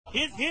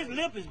His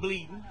lip is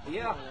bleeding.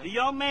 Yeah. The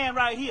young man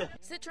right here.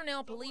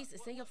 Citronelle police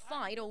say a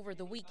fight over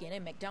the weekend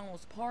in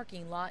McDonald's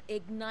parking lot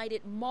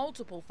ignited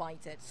multiple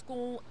fights at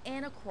school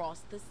and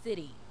across the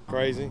city.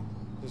 Crazy,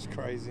 just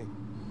crazy.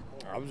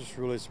 I was just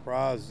really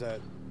surprised that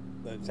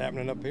it's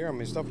happening up here. I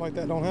mean, stuff like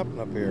that don't happen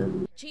up here.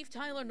 Chief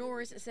Tyler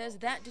Norris says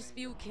that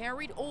dispute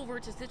carried over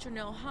to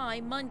Citronelle High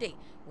Monday,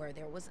 where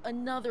there was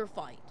another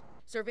fight.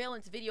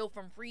 Surveillance video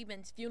from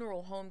Freeman's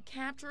funeral home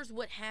captures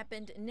what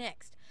happened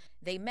next.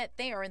 They met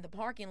there in the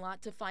parking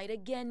lot to fight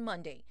again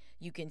Monday.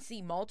 You can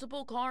see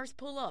multiple cars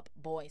pull up,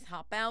 boys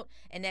hop out,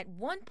 and at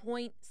one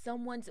point,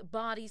 someone's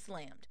body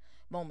slammed.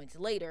 Moments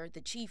later,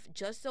 the chief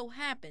just so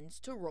happens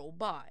to roll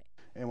by.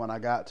 And when I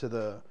got to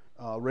the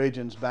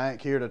Regions Bank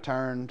here to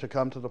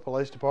come to the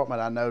police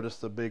department, I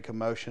noticed the big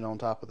commotion on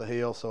top of the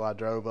hill, so I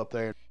drove up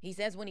there. He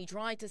says when he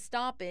tried to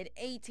stop it,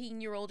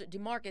 18-year-old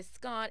DeMarcus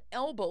Scott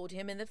elbowed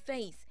him in the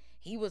face.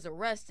 He was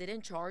arrested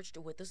and charged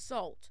with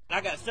assault. I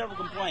got several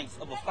complaints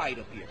of a fight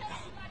up here.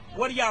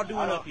 What are y'all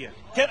doing up here?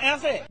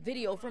 Answer it.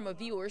 Video from a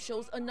viewer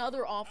shows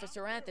another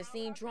officer at the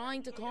scene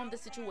trying to calm the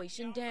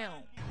situation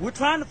down. We're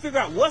trying to figure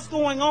out what's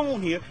going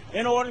on here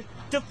in order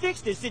to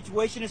fix this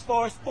situation as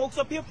far as folks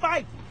up here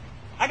fighting.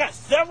 I got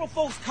several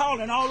folks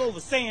calling all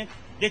over saying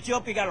that you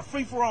up here got a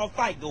free-for-all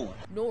fight going.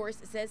 Norris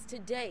says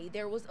today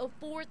there was a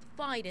fourth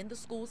fight in the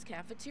school's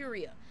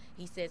cafeteria.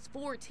 He says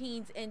 4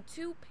 teens and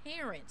 2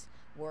 parents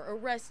were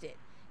arrested.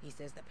 He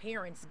says the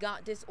parents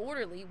got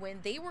disorderly when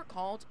they were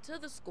called to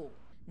the school.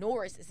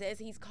 Norris says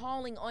he's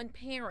calling on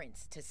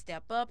parents to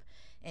step up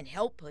and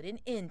help put an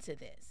end to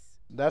this.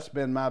 That's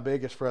been my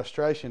biggest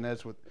frustration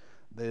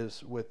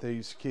with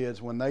these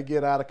kids. When they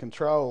get out of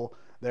control,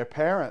 their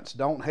parents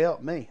don't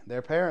help me.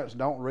 Their parents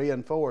don't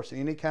reinforce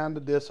any kind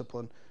of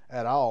discipline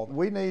at all.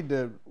 We need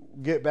to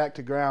get back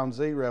to ground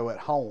zero at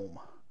home.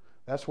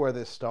 That's where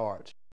this starts.